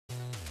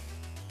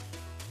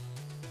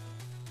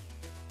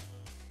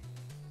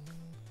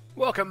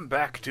Welcome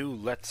back to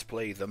Let's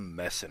Play The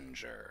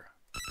Messenger.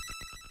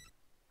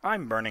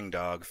 I'm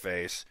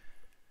BurningDogFace,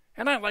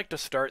 and I like to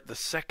start the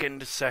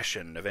second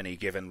session of any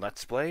given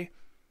Let's Play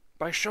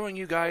by showing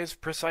you guys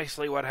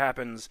precisely what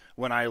happens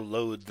when I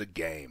load the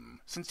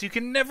game, since you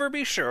can never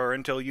be sure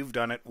until you've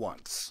done it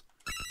once.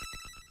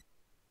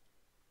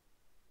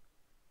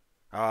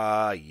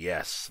 Ah,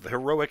 yes, the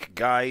heroic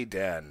Guy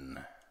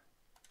Den.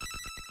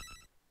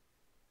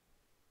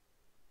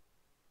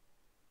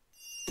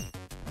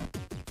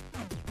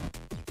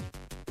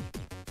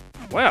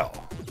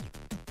 Well,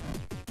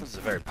 this is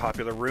a very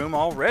popular room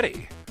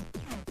already.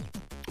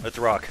 Let's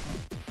rock.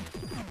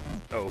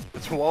 Oh,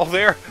 it's a wall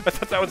there? I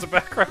thought that was a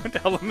background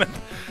element.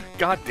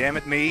 God damn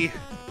it, me.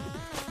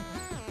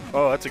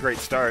 Oh, that's a great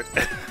start.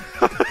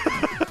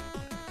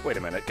 Wait a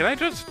minute, can I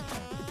just...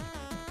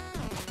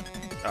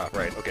 Ah,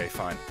 right, okay,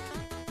 fine.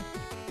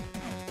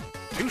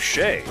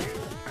 Touché.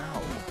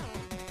 Ow.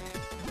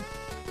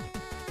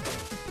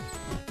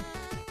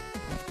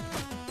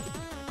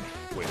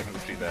 Wait, I can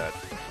just do that.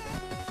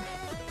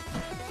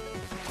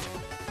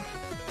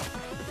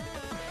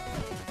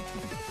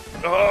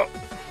 Oh!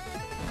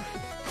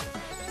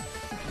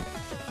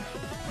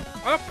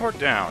 Up or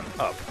down?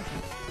 Up.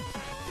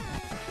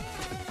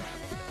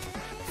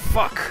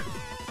 Fuck!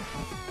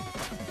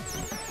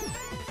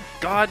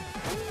 God!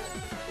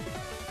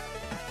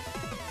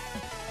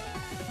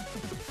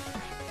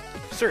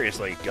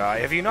 Seriously, Guy,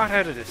 have you not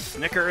had a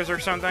Snickers or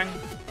something?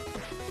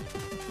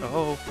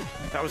 Oh,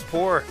 that was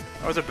poor.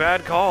 That was a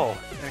bad call.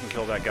 I can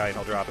kill that guy and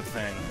I'll drop a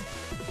thing.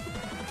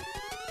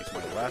 It's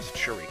my last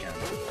shuriken.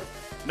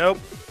 Nope.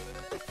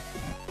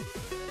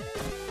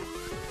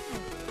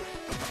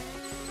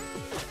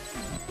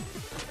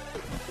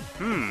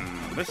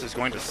 This is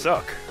going to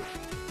suck.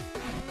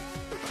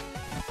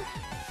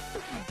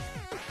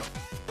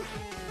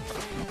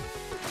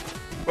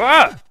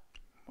 Ah!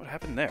 What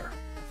happened there?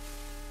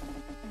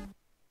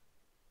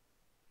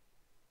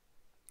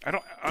 I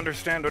don't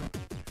understand what...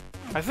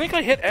 I think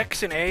I hit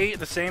X and A at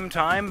the same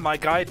time. My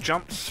guy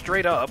jumped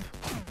straight up.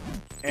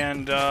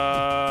 And,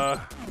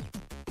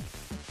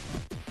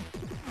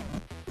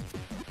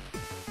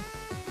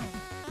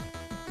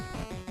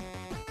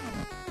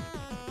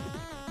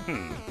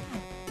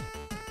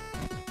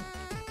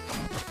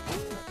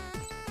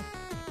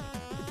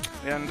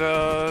 And,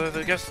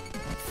 I guess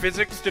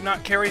physics did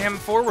not carry him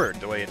forward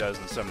the way it does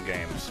in some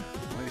games.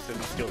 At least it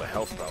didn't steal the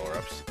health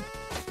power-ups.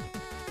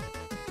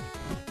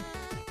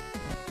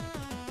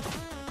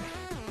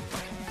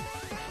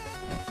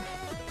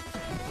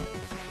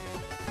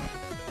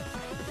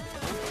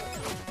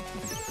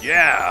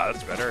 Yeah,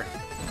 that's better.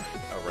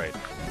 Oh, right.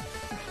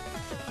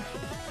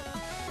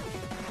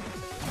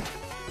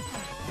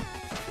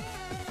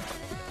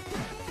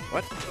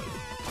 What?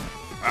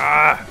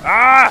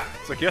 Ah!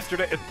 It's like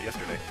yesterday. It's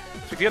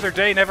like the other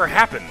day never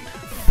happened.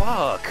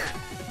 Fuck.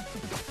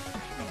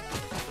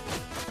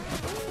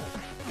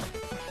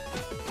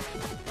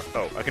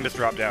 Oh, I can just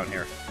drop down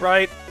here.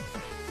 Right.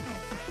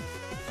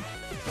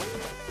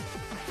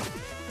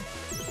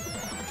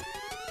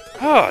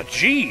 Oh,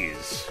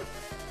 jeez.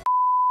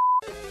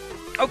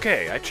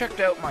 Okay, I checked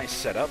out my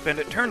setup, and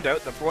it turned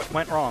out that what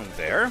went wrong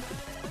there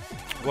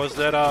was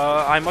that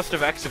I must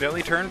have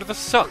accidentally turned the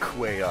suck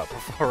way up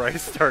before I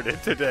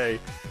started today.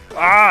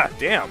 Ah,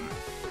 damn.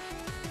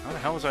 How the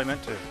hell was I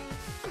meant to...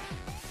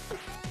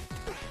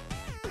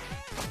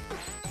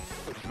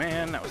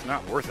 Man, that was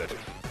not worth it.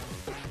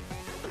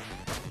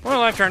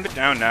 Well, I've turned it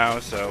down now,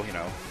 so, you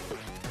know,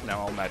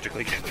 now I'll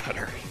magically get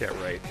better. Yeah,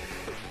 right.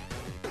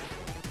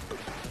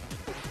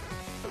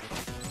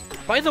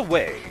 By the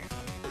way,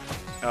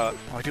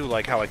 I do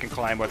like how I can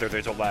climb whether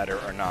there's a ladder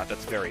or not.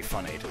 That's very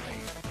funny to me.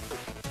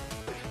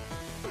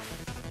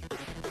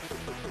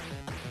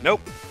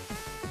 Nope.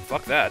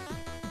 Fuck that.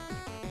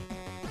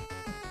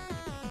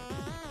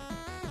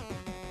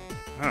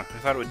 Huh, I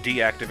thought it would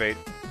deactivate.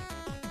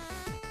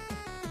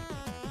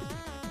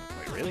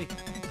 Wait, really?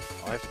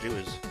 All I have to do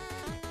is...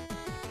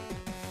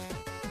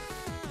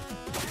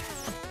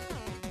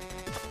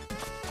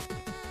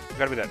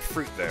 Gotta be that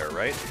fruit there,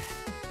 right?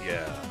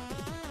 Yeah.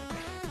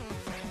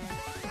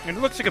 And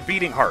it looks like a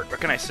beating heart, what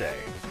can I say?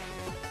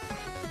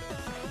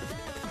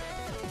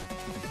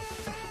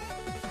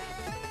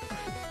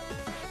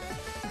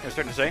 I was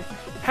starting to say,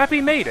 Happy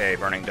May Day,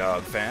 Burning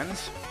Dog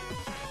fans.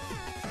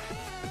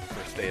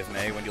 First day of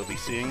May when you'll be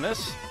seeing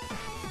this.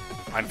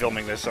 I'm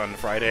filming this on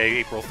Friday,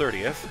 April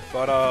 30th.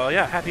 But,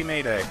 yeah, Happy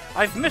May Day.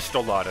 I've missed a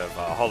lot of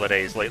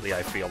holidays lately,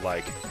 I feel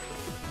like.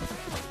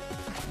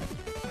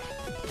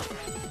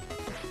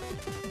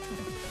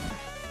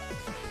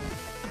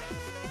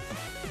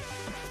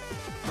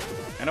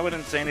 I know I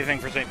didn't say anything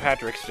for St.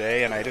 Patrick's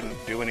Day, and I didn't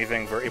do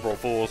anything for April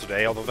Fool's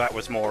Day, although that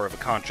was more of a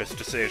conscious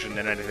decision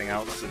than anything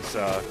else, since,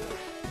 well,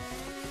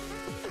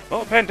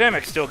 the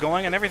pandemic's still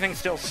going, and everything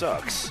still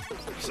sucks.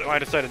 So I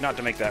decided not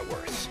to make that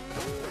worse.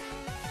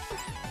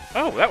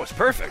 Oh, that was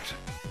perfect!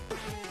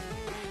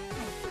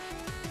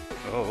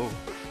 Oh.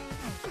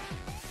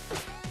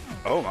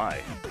 Oh my.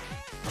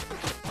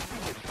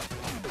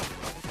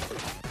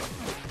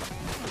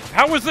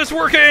 How is this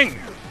working?!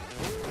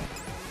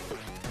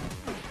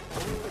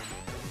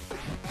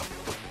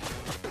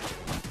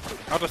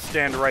 just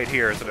stand right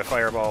here so the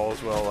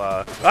fireballs will,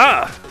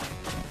 Ah!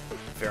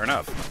 Fair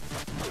enough.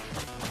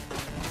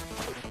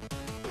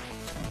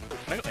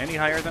 Can I go any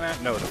higher than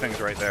that? No, the thing's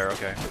right there,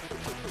 okay.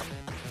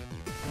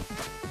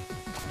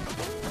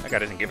 That guy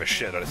doesn't give a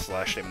shit, I just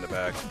slashed him in the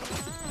back.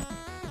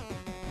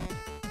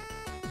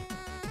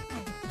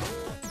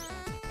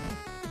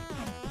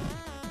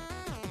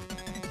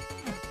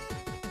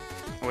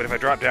 Oh, wait, if I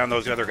drop down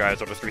those other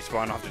guys, I'll just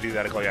respawn. I'll have to do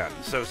that again.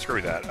 So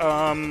screw that.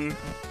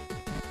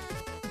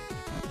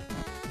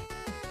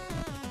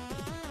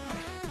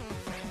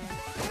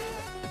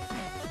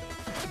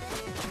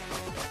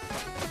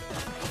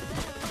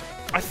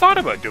 I thought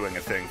about doing a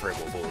thing for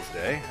April Fool's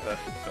Day.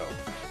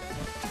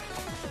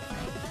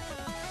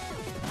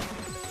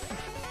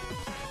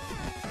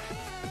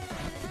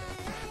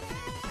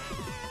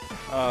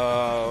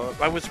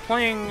 I was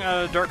playing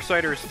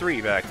Darksiders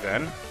 3 back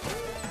then,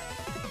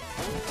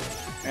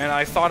 and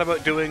I thought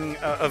about doing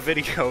a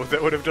video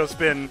that would have just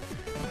been,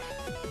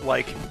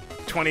 like,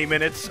 20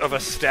 minutes of a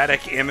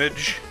static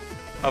image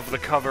of the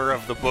cover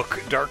of the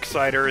book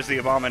Darksiders, The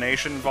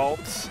Abomination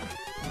Vaults,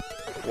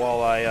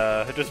 while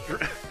I just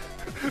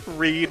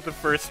read the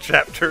first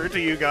chapter to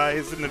you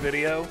guys in the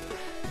video.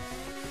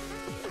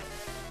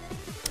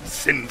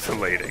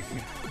 Scintillating.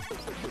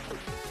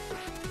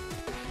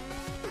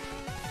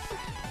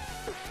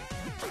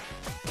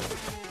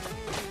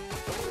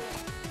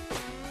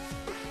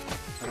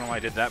 I don't know why I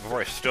did that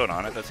before I stood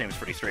on it. That seems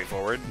pretty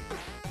straightforward.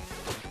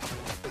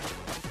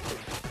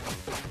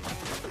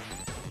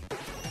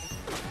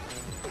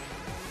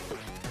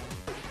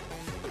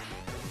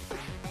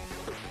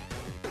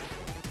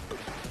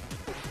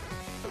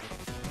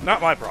 Not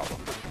my problem.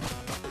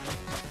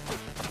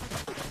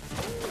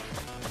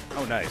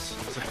 Oh, nice.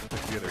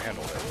 The other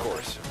handle there, of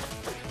course.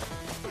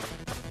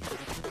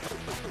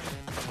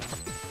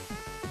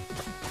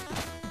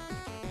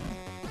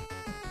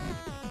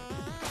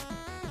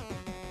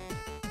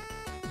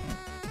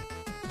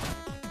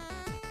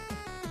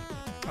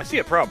 I see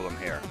a problem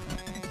here.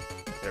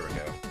 There we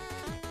go.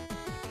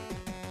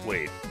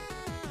 Wait.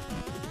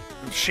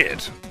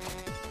 Shit.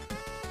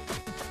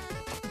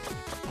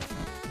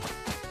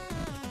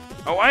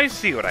 Oh, I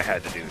see what I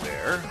had to do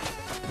there.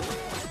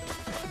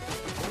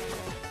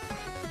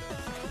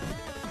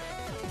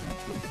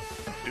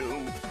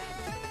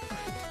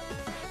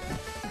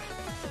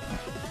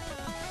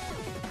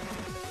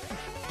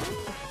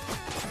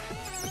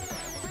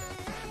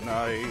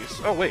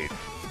 Nice. Oh, wait.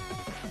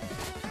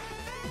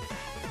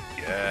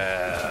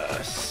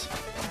 Yes.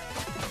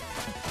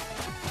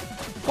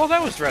 Well,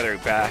 that was rather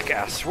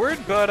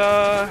back-assward, but,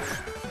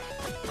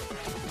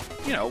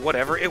 you know,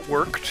 whatever. It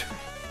worked.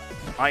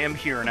 I am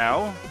here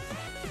now.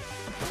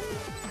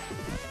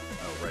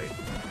 Oh, right.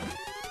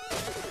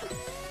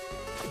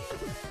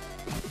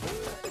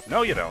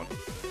 No, you don't.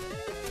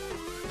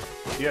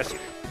 Yes, you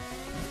do.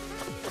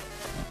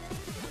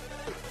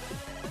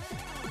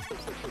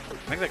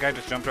 I think that guy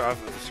just jumped off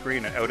of the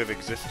screen and out of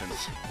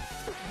existence.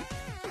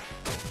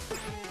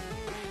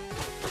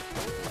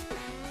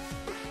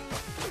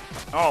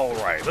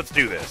 Alright, let's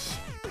do this.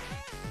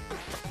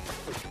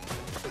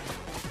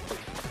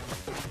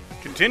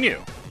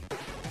 Continue.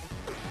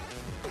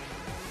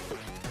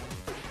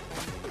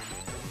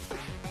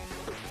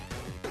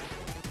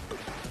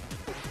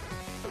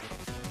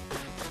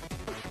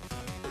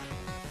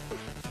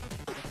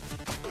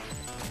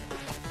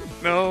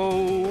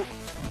 No.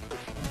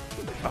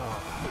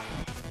 Oh.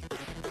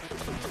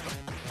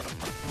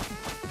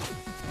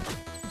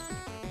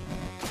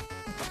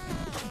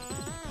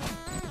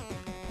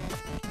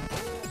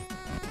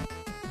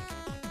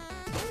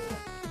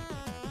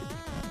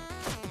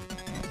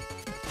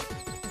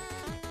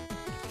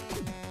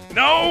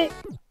 No.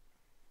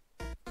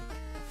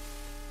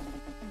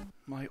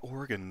 My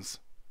organs.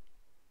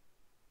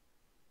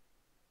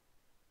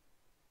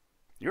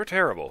 You're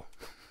terrible.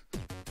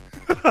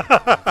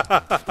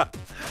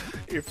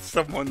 If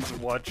someone's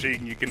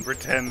watching, you can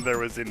pretend there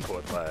was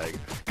input lag.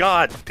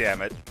 God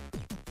damn it.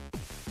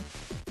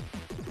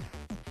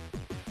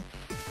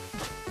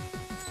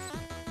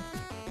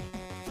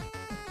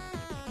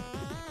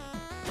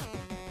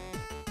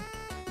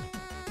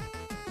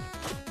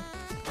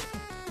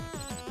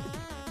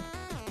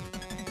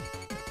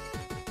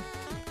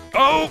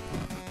 Oh!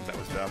 That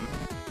was dumb.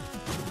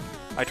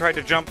 I tried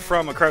to jump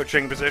from a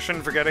crouching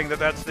position, forgetting that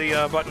that's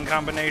the button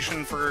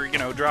combination for, you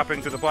know,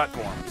 dropping through the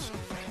platforms.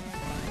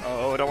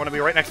 Oh, I don't want to be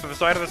right next to the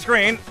side of the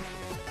screen.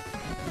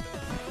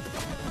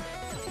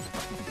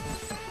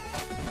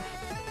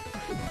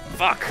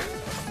 Fuck.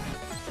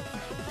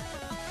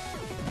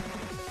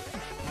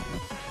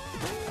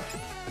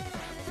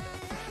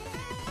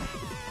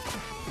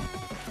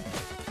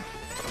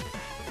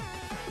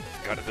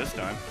 Got it this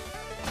time.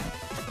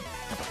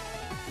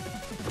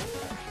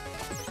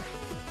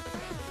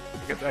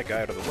 Get that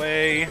guy out of the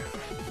way.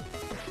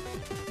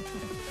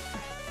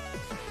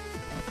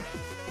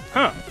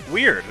 Huh,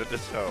 weird that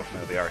this... Oh,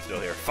 no, they are still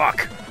here.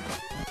 Fuck!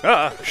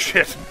 Ah,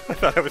 shit. I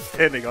thought I was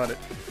standing on it.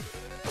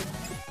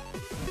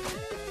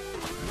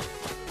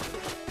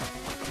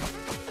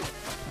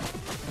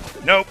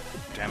 Nope.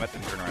 Damn it,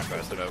 didn't turn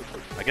instead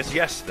of... I guess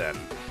yes, then.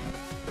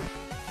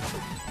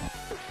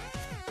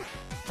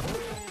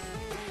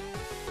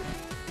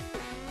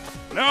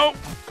 No!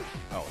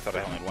 Oh, I thought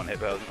I only had one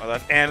hit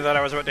left, and that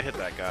I was about to hit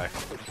that guy.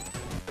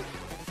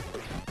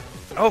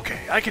 Okay,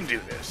 I can do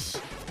this.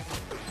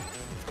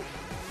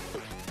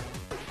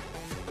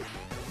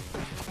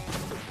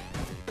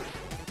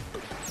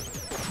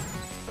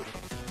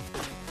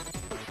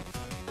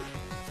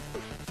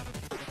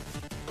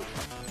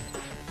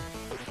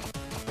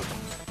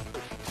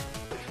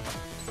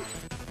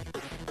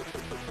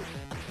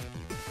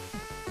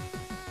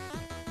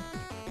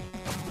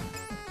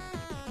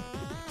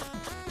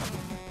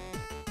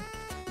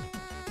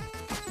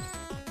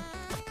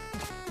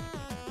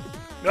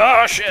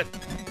 Oh, shit!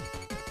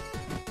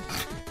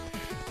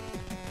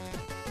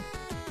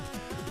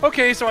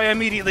 Okay, so I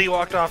immediately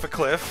walked off a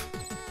cliff.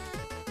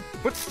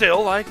 But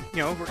still, I,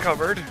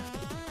 recovered.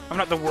 I'm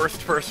not the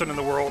worst person in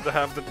the world to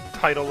have the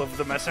title of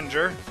the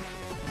messenger.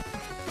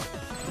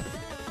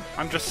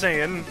 I'm just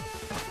saying.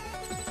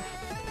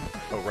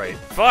 Oh, right.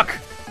 Fuck!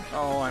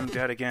 Oh, I'm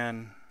dead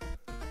again.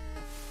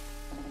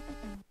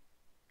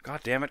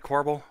 God damn it,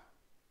 Corbel.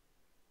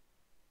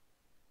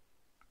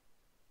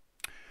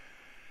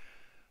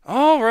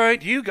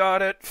 Alright, you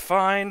got it.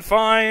 Fine,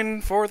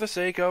 fine, for the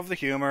sake of the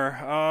humor.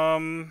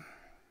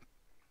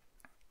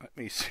 Let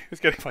me see. I was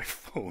getting my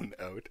phone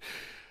out.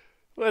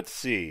 Let's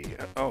see.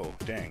 Oh,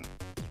 dang.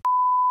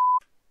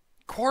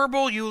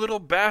 Corbel, you little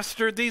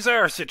bastard, these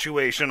are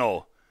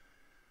situational.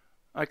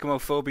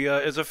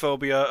 Ichimophobia is a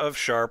phobia of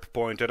sharp,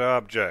 pointed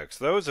objects.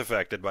 Those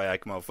affected by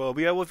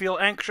ichimophobia will feel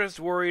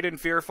anxious, worried,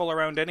 and fearful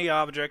around any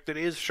object that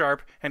is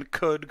sharp and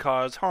could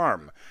cause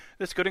harm.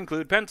 This could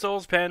include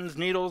pencils, pens,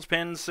 needles,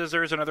 pins,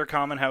 scissors, and other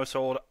common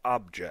household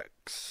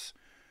objects.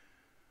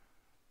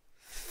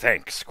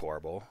 Thanks,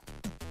 Corbel.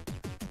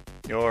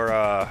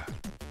 Your,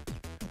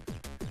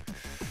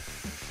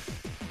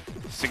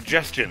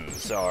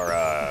 suggestions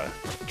are,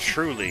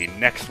 truly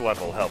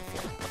next-level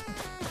helpful.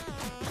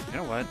 You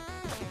know what?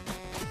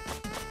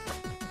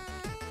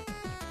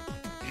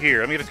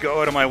 Here, let me just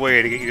go out of my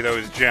way to get you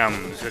those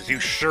gems, because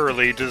you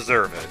surely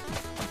deserve it.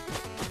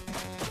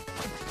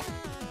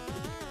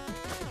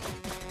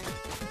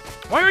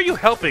 Why are you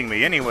helping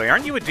me, anyway?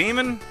 Aren't you a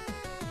demon?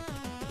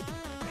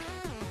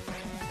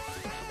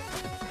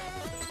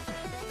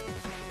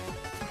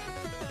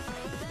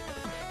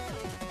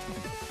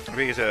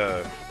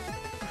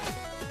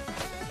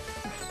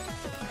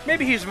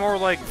 Maybe he's more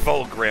like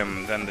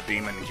Vulgrim than the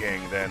Demon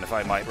King, then, if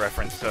I might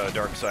reference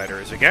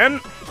Darksiders again.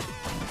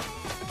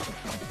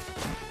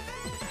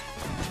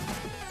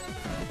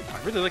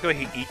 I really like the way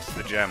he eats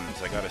the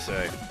gems, I gotta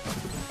say.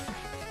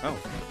 Oh.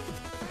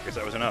 Guess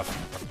that was enough.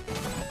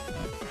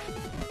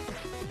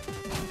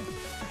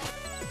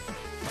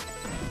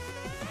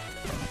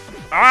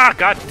 Ah,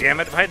 god damn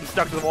it! If I hadn't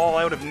stuck to the wall,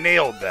 I would have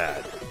nailed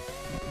that.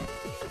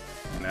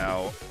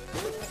 Now...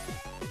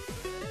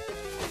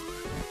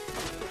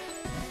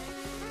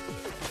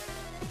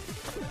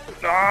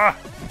 Ah!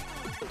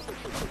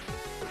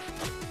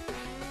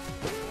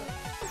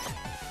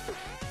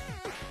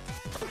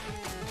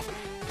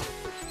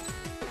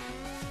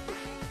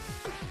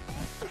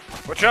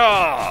 Whatcha?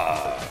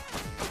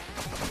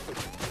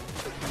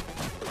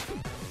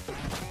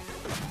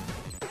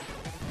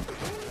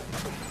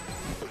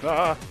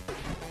 Ah!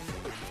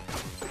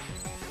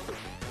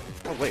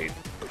 Oh, wait.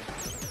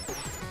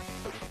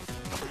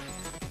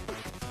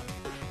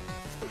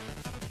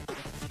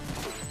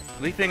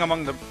 Leaping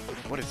among the...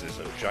 What is this,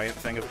 a giant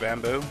thing of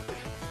bamboo?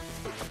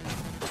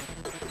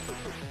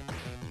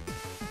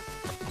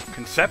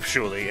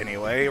 Conceptually,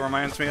 anyway,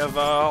 reminds me of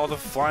all the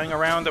flying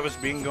around that was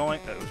being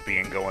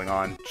going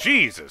on.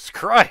 Jesus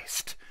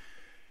Christ!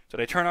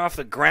 Did I turn off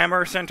the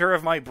grammar center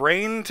of my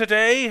brain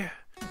today?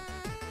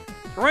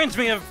 Reminds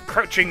me of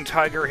Crouching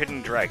Tiger,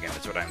 Hidden Dragon,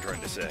 is what I'm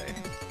trying to say.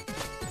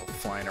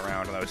 Flying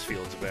around in those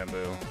fields of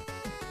bamboo.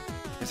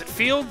 Is it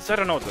fields? I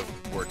don't know what the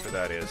word for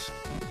that is.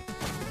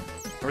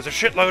 There was a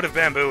shitload of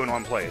bamboo in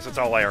one place. That's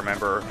all I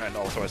remember. And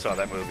also I saw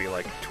that movie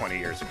like 20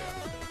 years ago.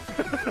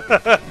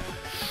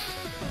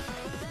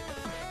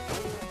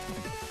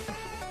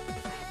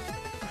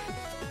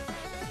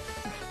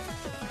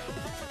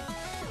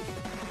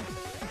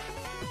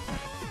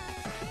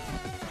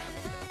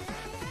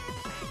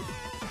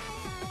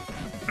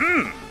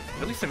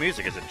 At least the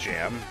music is a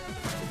jam.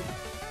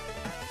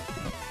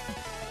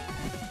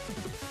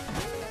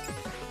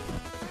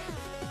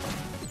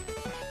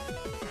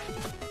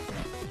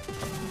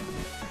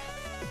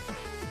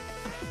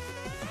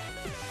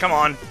 Come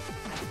on.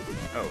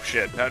 Oh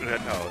shit, that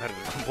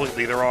is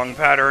completely the wrong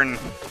pattern.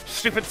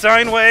 Stupid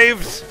sine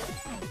waves!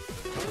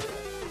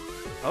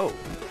 Oh,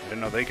 I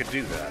didn't know they could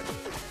do that.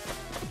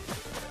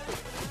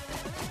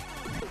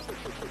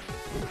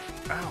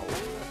 Ow.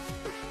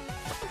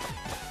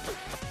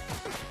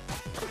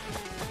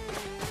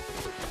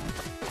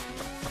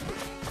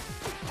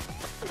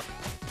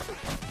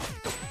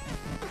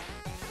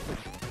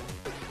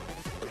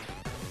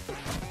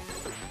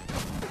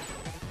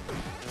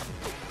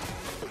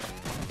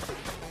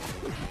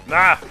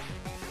 Ah!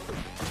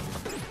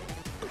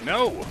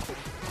 No!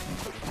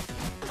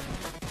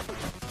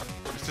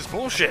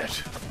 Bullshit!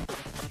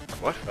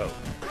 What? Oh.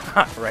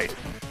 Ha, right.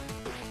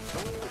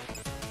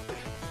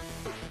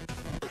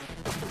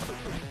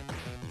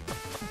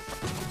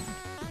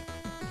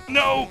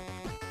 No!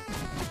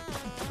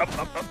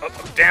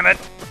 Up, damn it!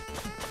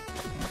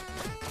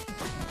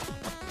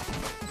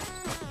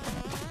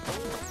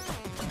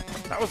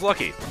 That was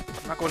lucky.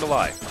 I'm not going to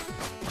lie.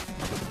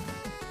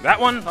 That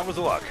was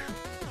a luck.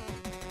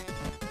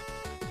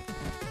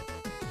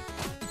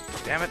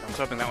 Damn it, I was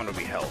hoping that one would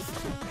be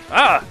health.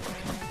 Ah!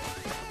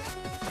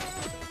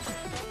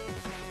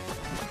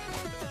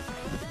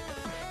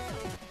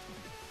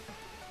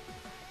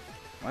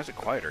 Why is it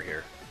quieter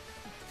here?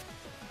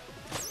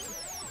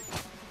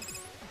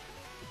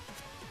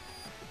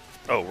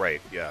 Oh,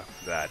 right, yeah,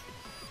 that.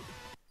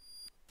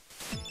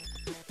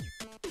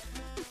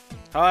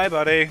 Hi,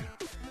 buddy.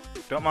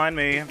 Don't mind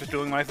me, I'm just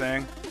doing my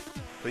thing.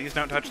 Please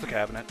don't touch the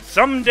cabinet.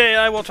 Someday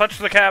I will touch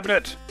the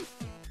cabinet!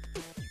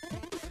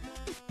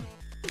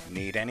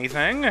 Need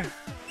anything?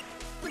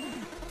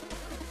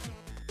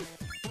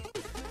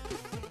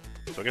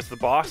 So I guess the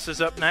boss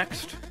is up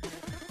next.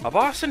 A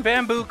boss in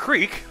Bamboo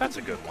Creek? That's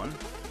a good one.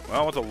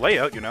 Well, with a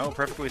layout, you know,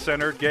 perfectly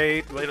centered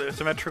gate,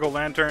 symmetrical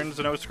lanterns,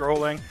 no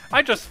scrolling.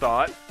 I just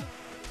thought...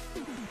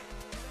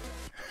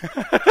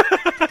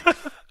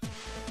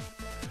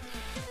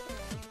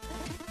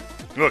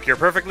 Look, you're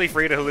perfectly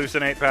free to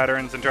hallucinate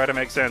patterns and try to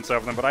make sense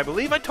of them, but I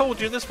believe I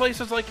told you this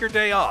place is like your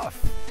day off.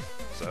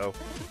 So,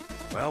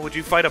 well, would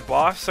you fight a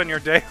boss on your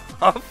day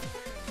off?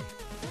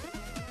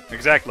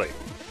 Exactly.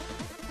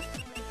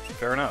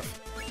 Fair enough.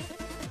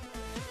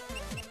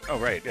 Oh,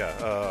 right, yeah,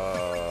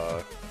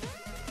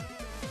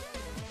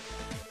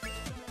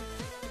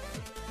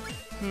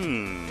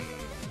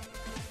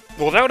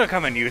 Well, that would have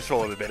come in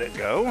useful a minute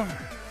ago.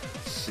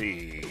 Let's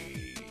see...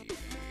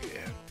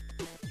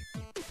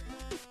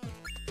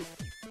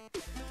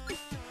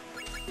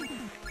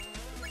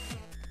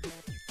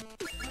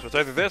 So it's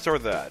either this or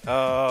that.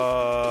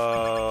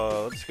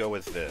 Let's go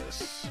with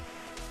this.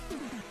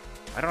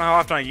 I don't know how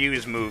often I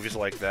use moves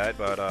like that,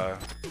 but, I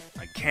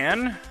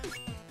can,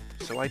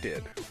 so I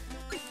did.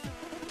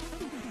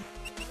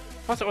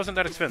 Plus, it wasn't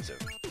that expensive.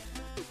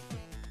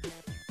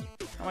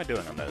 How am I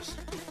doing on this?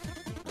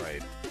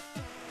 Right.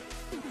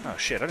 Oh,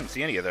 shit, I didn't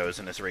see any of those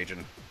in this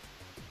region.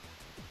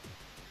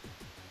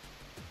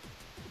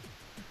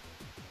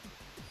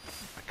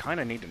 I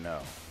kinda need to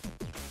know.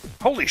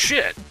 Holy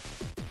shit!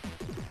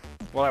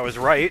 Well, I was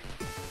right.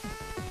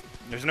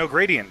 There's no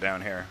gradient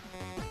down here.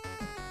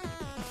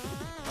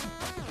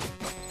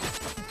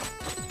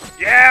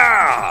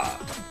 Yeah!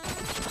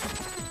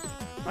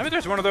 I bet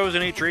there's one of those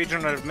in each region,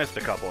 and I've missed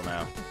a couple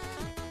now.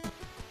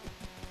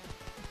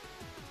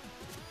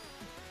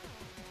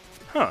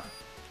 Huh.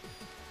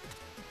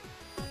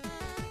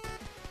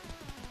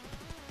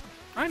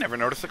 I never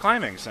noticed the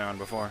climbing sound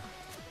before.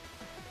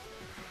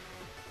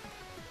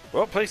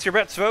 Well, place your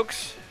bets,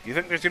 folks. You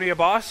think there's gonna be a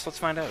boss? Let's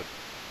find out.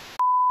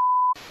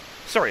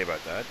 Sorry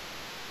about that.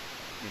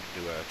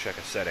 Need to check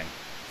a setting.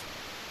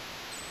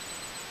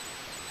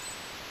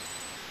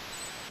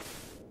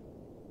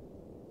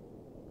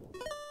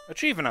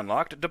 Achievement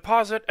unlocked.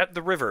 Deposit at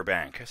the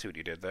riverbank. I see what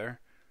you did there.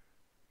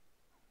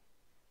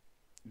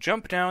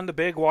 Jump down the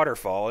big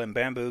waterfall in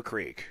Bamboo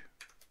Creek.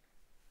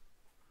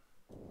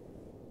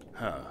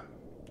 Huh.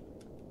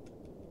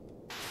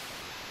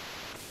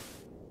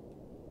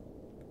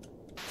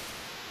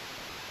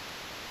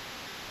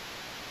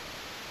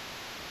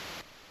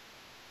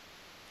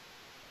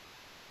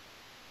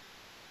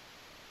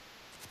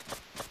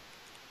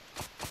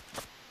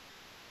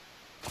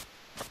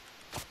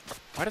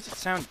 Why does it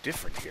sound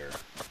different here?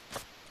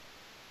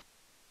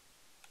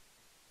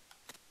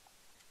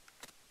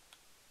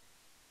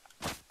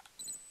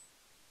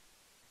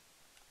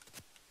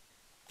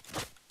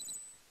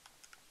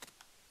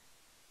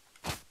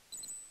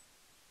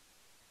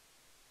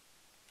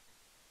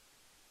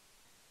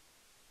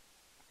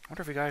 I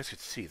wonder if you guys could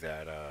see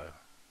that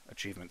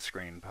achievement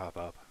screen pop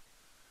up.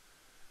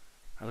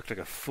 I looked like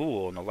a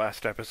fool in the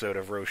last episode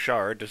of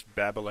Rochard, just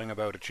babbling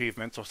about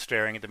achievements while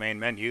staring at the main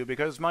menu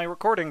because my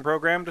recording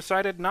program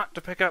decided not to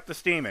pick up the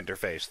Steam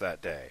interface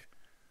that day.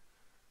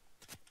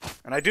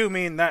 And I do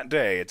mean that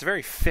day. It's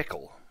very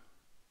fickle.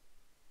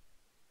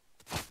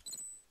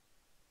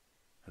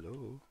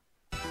 Hello?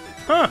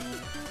 Huh!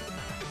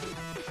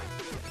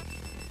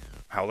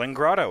 Howling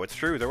Grotto. It's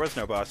true, there was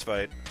no boss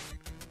fight.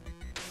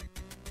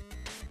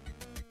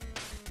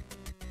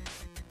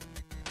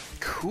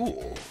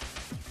 Cool.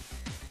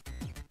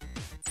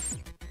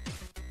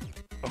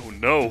 Oh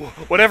no!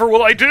 Whatever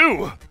will I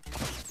do?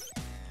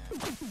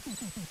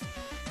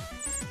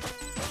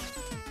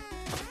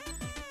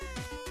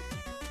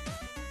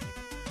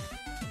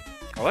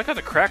 I like how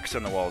the cracks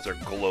in the walls are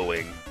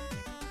glowing.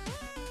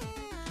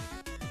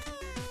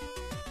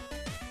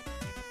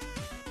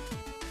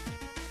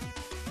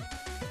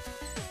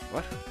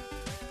 What?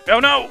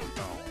 Oh no!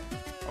 Oh,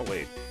 oh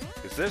wait.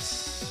 Is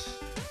this...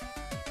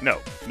 No.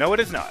 No, it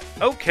is not.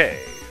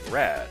 Okay.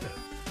 Rad.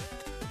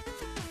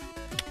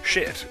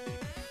 Shit.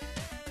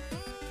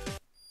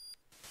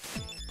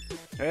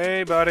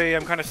 Hey, buddy.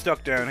 I'm kind of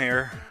stuck down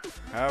here.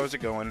 How's it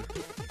going?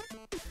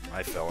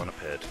 I fell in a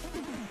pit.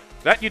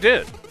 That you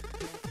did!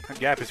 That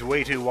gap is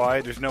way too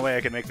wide, there's no way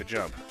I can make the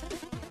jump.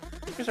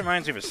 This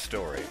reminds me of a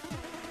story.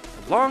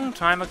 A long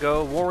time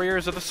ago,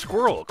 warriors of the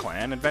Squirrel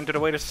Clan invented a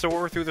way to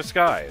soar through the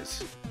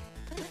skies.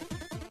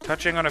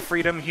 Touching on a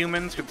freedom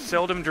humans could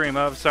seldom dream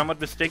of, some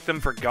would mistake them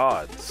for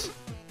gods.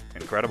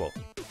 Incredible.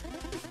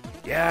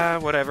 Yeah,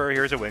 whatever,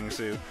 here's a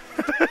wingsuit.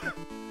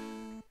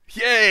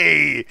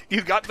 Yay!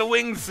 You got the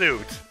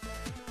wingsuit!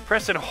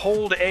 Press and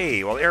hold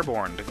A while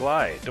airborne to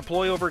glide.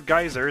 Deploy over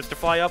geysers to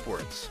fly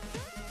upwards.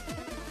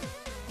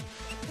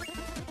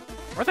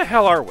 Where the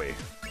hell are we?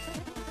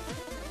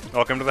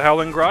 Welcome to the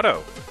Howling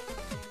Grotto.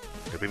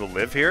 Do people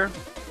live here?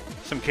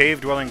 Some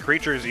cave-dwelling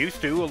creatures used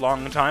to a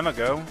long time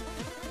ago.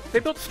 They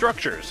built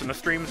structures in the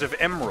streams of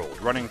emerald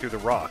running through the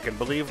rock and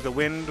believed the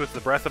wind was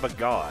the breath of a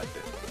god.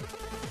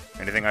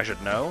 Anything I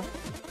should know?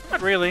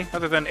 Not really,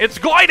 other than it's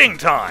gliding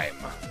time!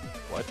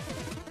 What?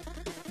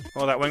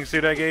 Oh, that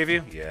wingsuit I gave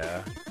you?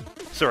 Yeah.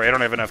 Sorry, I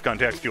don't have enough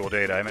contextual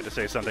data. I meant to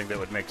say something that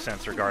would make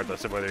sense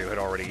regardless of whether you had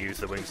already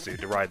used the wingsuit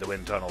to ride the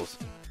wind tunnels.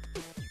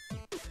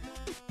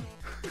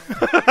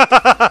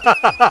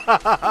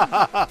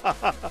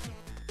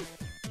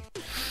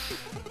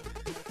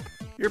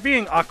 You're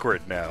being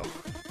awkward now.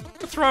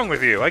 What's wrong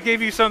with you? I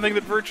gave you something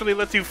that virtually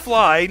lets you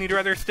fly, and you'd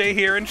rather stay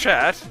here and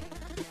chat.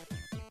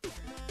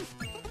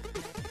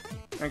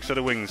 Thanks for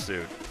the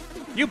wingsuit.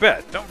 You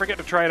bet. Don't forget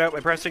to try it out by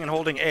pressing and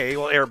holding A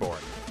while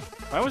airborne.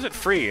 Why was it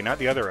free and not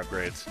the other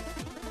upgrades?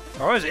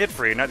 Or why was it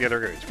free and not the other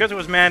upgrades? Because it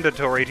was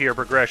mandatory to your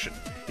progression.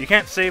 You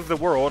can't save the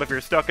world if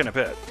you're stuck in a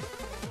pit.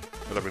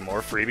 Will there be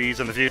more freebies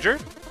in the future?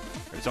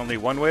 There's only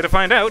one way to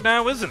find out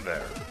now, isn't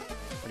there?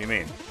 What do you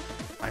mean?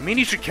 I mean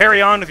you should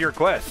carry on with your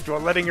quest, while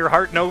letting your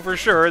heart know for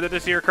sure that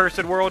this here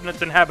cursed world and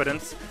its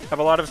inhabitants have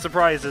a lot of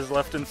surprises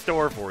left in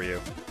store for you.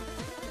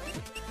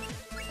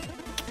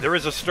 There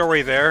is a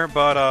story there,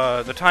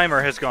 but the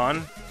timer has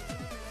gone.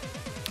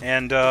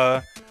 And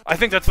I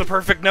think that's the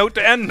perfect note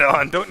to end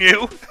on, don't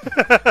you?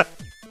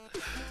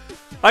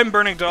 I'm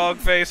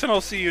BurningDogFace, and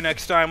I'll see you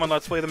next time on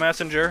Let's Play the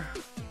Messenger.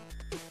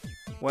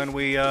 When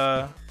we,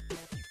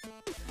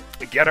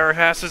 get our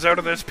asses out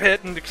of this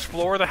pit and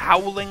explore the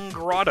Howling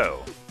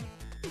Grotto.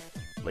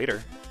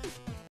 Later.